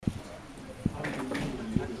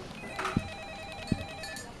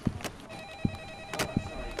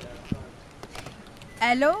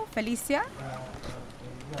Hello, Felicia?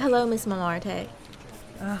 Hello, Miss Montmartre.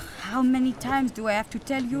 How many times do I have to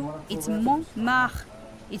tell you? It's Montmartre.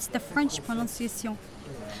 It's the French pronunciation.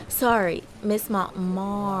 Sorry, Miss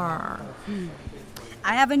Montmartre.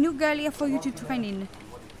 I have a new girl here for you to train in.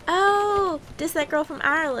 Oh, this that girl from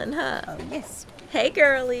Ireland, huh? Oh, yes. Hey,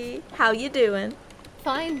 girlie. How you doing?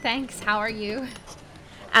 Fine, thanks. How are you?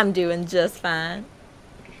 I'm doing just fine.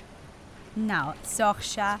 Now,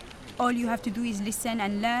 Sorsha, all you have to do is listen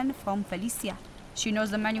and learn from Felicia. She knows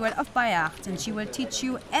the manual of by heart, and she will teach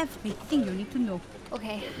you everything you need to know.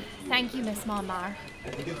 Okay, thank you, Miss Montmartre.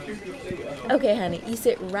 Okay, honey, you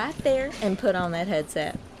sit right there and put on that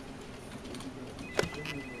headset.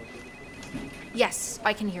 Yes,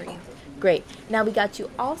 I can hear you. Great. Now we got you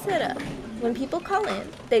all set up. When people call in,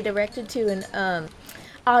 they directed to an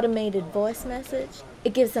automated voice message.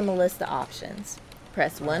 It gives them a list of options.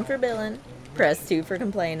 Press 1 for billing, press 2 for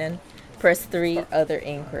complaining, press 3 other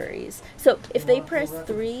inquiries. So if they press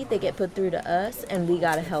 3, they get put through to us, and we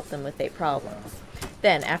gotta help them with their problems.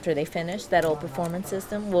 Then after they finish, that old performance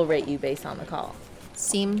system will rate you based on the call.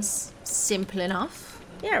 Seems simple enough.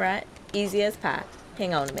 Yeah, right. Easy as pie.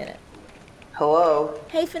 Hang on a minute. Hello.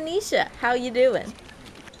 Hey, Phoenicia, how you doing?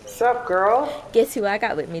 Sup, girl? Guess who I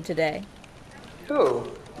got with me today? Who?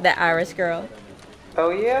 That Irish girl.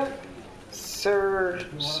 Oh, yeah?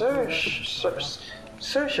 Saoirse,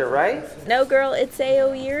 right? No, girl, it's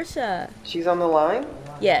Saoirse. She's on the line?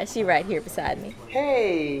 Yeah, she right here beside me.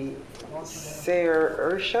 Hey,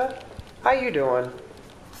 Saoirse. How you doing?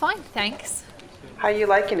 Fine, thanks. How you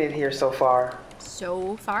liking it here so far?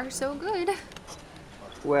 So far, so good.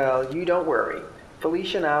 Well, you don't worry.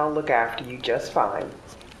 Felicia and I'll look after you just fine.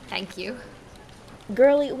 Thank you.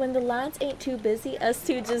 Girlie, when the lines ain't too busy, us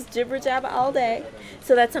two just jibber jabber all day.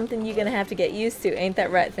 So that's something you're gonna have to get used to, ain't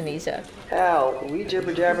that right, Phoenicia? Hell, we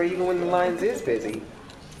jibber jabber even when the lines is busy.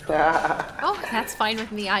 Oh, that's fine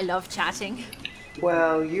with me. I love chatting.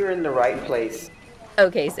 Well, you're in the right place.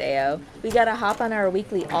 Okay, Sao, we gotta hop on our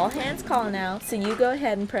weekly all hands call now, so you go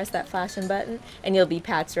ahead and press that flashing button, and you'll be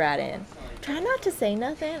patched right in. Try not to say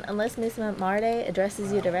nothing unless Miss Montmartre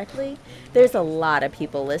addresses you directly. There's a lot of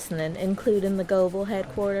people listening, including the Goble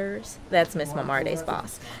headquarters. That's Miss Montmartre's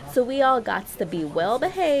boss. So we all got to be well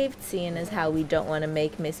behaved, seeing as how we don't want to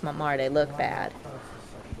make Miss Montmartre look bad.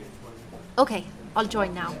 Okay, I'll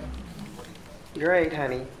join now. Great,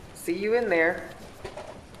 honey. See you in there.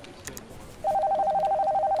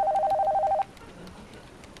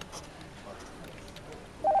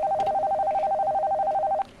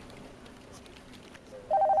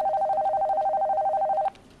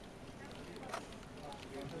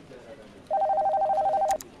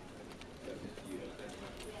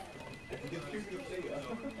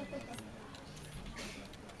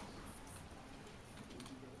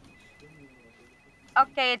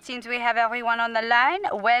 Okay, it seems we have everyone on the line.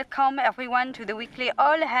 Welcome, everyone, to the weekly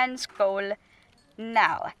all hands call.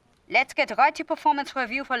 Now, let's get right to performance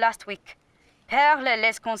review for last week. Per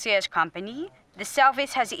Les Concierge Company, the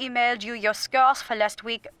service has emailed you your scores for last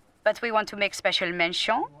week, but we want to make special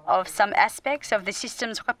mention of some aspects of the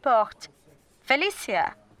system's report.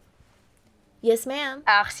 Felicia, Yes, ma'am.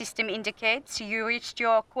 our system indicates you reached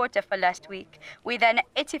your quota for last week with an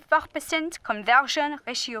 84% conversion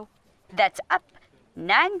ratio. That's up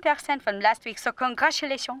 9% from last week, so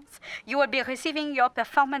congratulations. You will be receiving your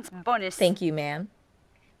performance bonus. Thank you, ma'am.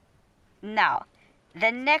 Now, the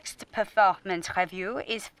next performance review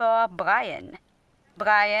is for Brian.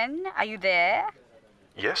 Brian, are you there?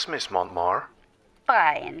 Yes, Miss Montmartre.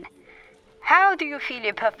 Brian, how do you feel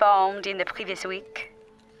you performed in the previous week?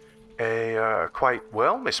 Quite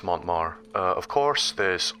well, Miss Montmartre. Of course,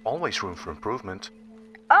 there's always room for improvement.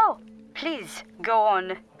 Oh, please, go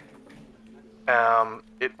on.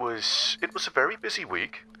 It was a very busy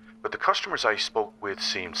week, but the customers I spoke with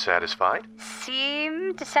seemed satisfied.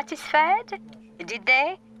 Seemed satisfied? Did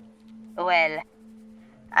they? Well,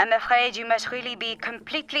 I'm afraid you must really be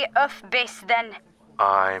completely off base then.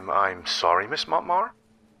 I'm sorry, Miss Montmartre.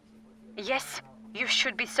 Yes, you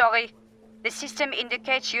should be sorry. The system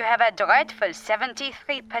indicates you have a dreadful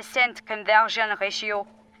 73% conversion ratio.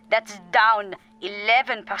 That's down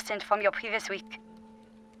 11% from your previous week.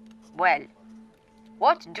 Well,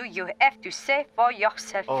 what do you have to say for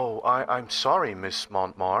yourself? Oh, I'm sorry, Miss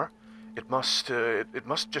Montmartre. It must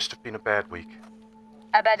just have been a bad week.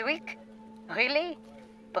 A bad week? Really?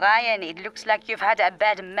 Brian, it looks like you've had a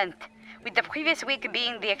bad month, with the previous week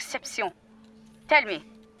being the exception. Tell me,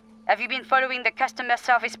 have you been following the customer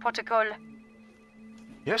service protocol?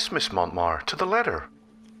 Yes, Miss Montmartre, to the letter.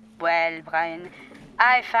 Well, Brian,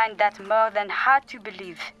 I find that more than hard to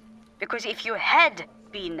believe. Because if you had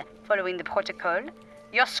been following the protocol,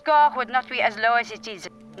 Your score would not be as low as it is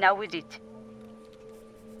now, would it?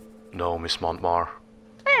 No, Miss Montmar.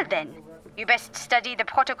 Well then, you best study the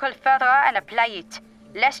protocol further and apply it,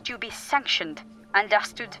 lest you be sanctioned.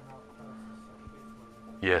 Understood?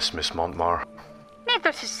 Yes, Miss Montmar.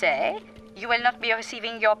 Needless to say, you will not be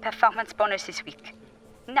receiving your performance bonus this week.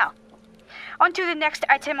 Now, on to the next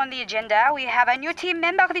item on the agenda. We have a new team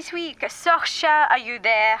member this week. Sorsha, are you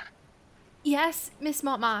there? Yes, Miss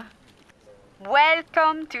Montmar.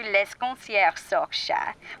 Welcome to Les Concierges,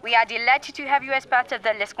 Sorsha. We are delighted to have you as part of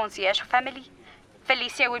the Les Concierges family.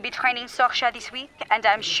 Felicia will be training Sorsha this week, and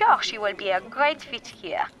I'm sure she will be a great fit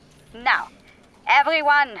here. Now,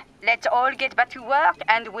 everyone, let's all get back to work,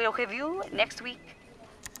 and we'll review next week.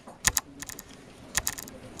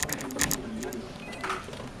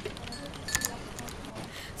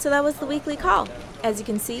 So that was the weekly call. As you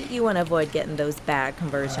can see, you want to avoid getting those bad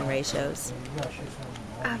conversion ratios.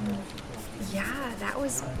 Yeah, that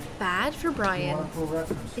was bad for Brian.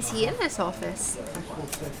 Is he in this office?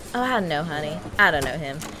 Oh, I don't know, honey. I don't know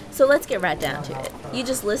him. So let's get right down to it. You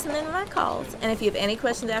just listen in to my calls, and if you have any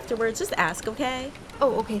questions afterwards, just ask, okay?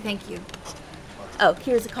 Oh, okay, thank you. Oh,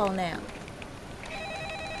 here's a call now.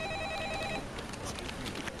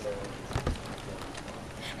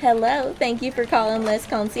 Hello, thank you for calling Les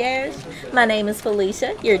Concierge. My name is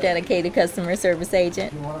Felicia, your dedicated customer service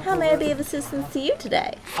agent. How may I be of assistance to you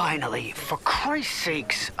today? Finally, for Christ's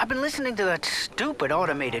sakes, I've been listening to that stupid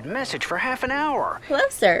automated message for half an hour. Hello,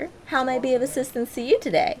 sir. How may I be of assistance to you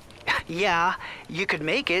today? Yeah, you could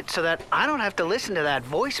make it so that I don't have to listen to that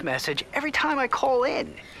voice message every time I call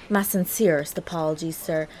in. My sincerest apologies,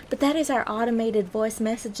 sir, but that is our automated voice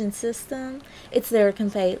messaging system. It's there to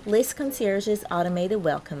convey Les Concierge's automated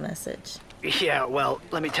welcome message. Yeah, well,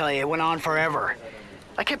 let me tell you, it went on forever.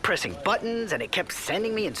 I kept pressing buttons and it kept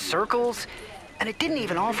sending me in circles, and it didn't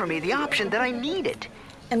even offer me the option that I needed.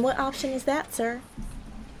 And what option is that, sir?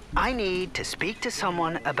 I need to speak to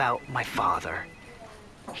someone about my father.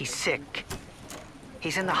 He's sick.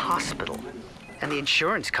 He's in the hospital, and the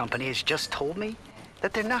insurance company has just told me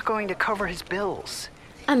that they're not going to cover his bills.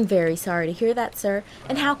 I'm very sorry to hear that, sir.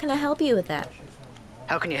 And how can I help you with that?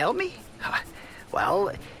 How can you help me?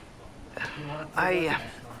 Well, I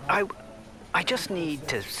just need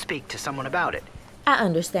to speak to someone about it. I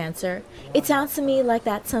understand, sir. It sounds to me like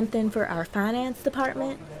that's something for our finance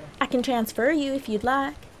department. I can transfer you if you'd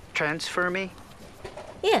like. Transfer me?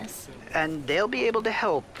 Yes. And they'll be able to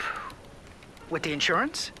help with the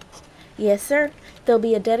insurance? Yes, sir. There'll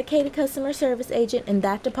be a dedicated customer service agent in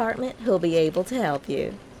that department who'll be able to help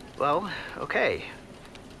you. Well, okay.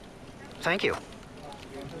 Thank you.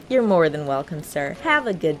 You're more than welcome, sir. Have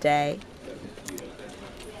a good day.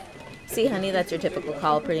 See, honey, that's your typical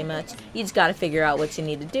call pretty much. You just gotta figure out what you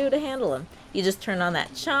need to do to handle them. You just turn on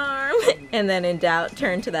that charm, and then in doubt,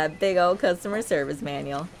 turn to that big old customer service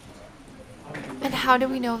manual. And how do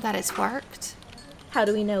we know that it's worked? How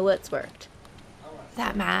do we know what's worked?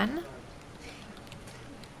 That man?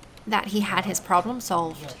 That he had his problem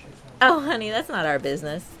solved. Oh, honey, that's not our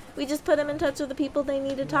business. We just put them in touch with the people they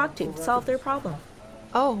need to talk to, solve their problem.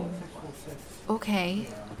 Oh, okay.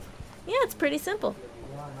 Yeah, it's pretty simple.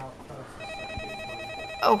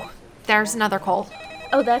 Oh, there's another call.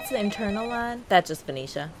 Oh, that's the internal line? That's just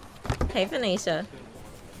Phoenicia. Hey, Phoenicia.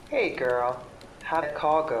 Hey, girl. How'd the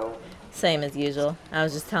call go? Same as usual. I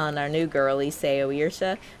was just telling our new girl, Iseo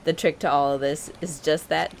Irsha, the trick to all of this is just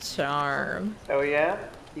that charm. Oh, yeah?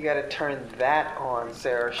 You gotta turn that on,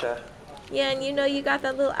 Saoirse. Yeah, and you know you got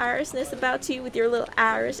that little Irishness about you with your little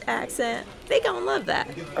Irish accent. They gonna love that.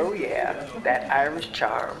 Oh, yeah. That Irish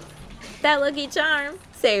charm. That lucky charm.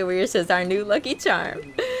 Iseo Irsha's our new lucky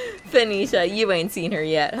charm. Phoenicia, you ain't seen her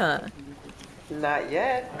yet, huh? Not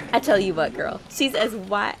yet. I tell you what, girl. She's as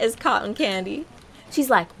white as cotton candy. She's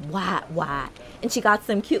like white, and she got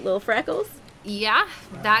some cute little freckles. Yeah,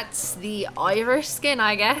 that's the Irish skin,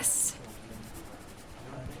 I guess.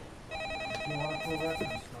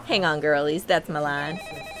 Hang on, girlies, that's my line.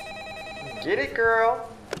 Get it, girl?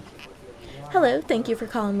 Hello, thank you for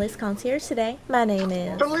calling Les Concierge today. My name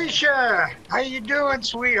is... Felicia, how you doing,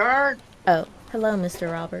 sweetheart? Oh, hello, Mr.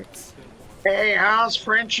 Roberts. Hey, how's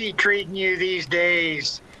Frenchie treating you these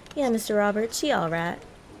days? Yeah, Mr. Roberts, she all right.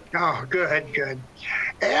 Oh, good.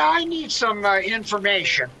 Hey, I need some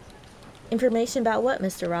information. Information about what,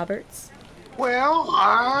 Mr. Roberts? Well,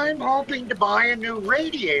 I'm hoping to buy a new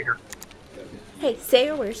radiator. Hey,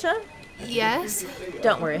 Saoirse? Yes?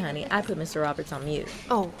 Don't worry, honey. I put Mr. Roberts on mute.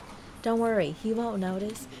 Oh, Don't worry, he won't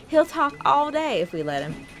notice. He'll talk all day if we let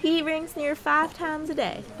him. He rings near 5 times a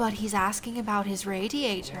day. but he's asking about his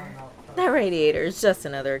radiator. That radiator is just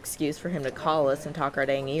another excuse for him to call us and talk our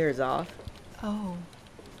dang ears off. Oh.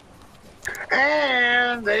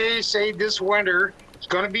 And they say this winter is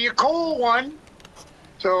going to be a cold one.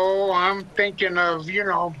 So I'm thinking of,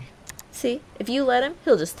 See, if you let him,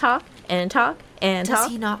 he'll just talk and talk and Does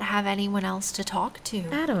talk. he not have anyone else to talk to?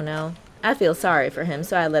 I don't know. I feel sorry for him,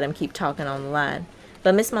 so I let him keep talking on the line.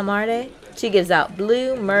 But Miss Malmarde, she gives out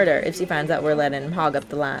blue murder if she finds out we're letting him hog up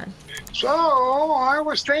the line. So I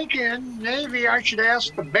was thinking maybe I should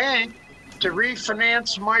ask the bank to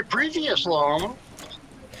refinance my previous loan.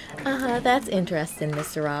 That's interesting,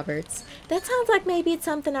 Mr. Roberts. That sounds like maybe it's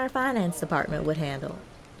something our finance department would handle.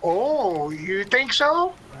 Oh, you think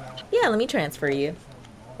so? Yeah, let me transfer you.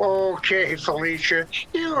 Okay, Felicia,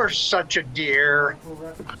 you are such a dear.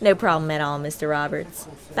 No problem at all, Mr. Roberts.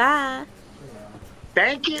 Bye.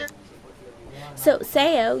 Thank you. So,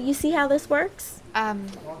 Sayo, you see how this works?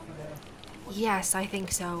 Yes, I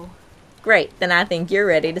think so. Great, then I think you're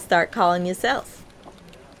ready to start calling yourself.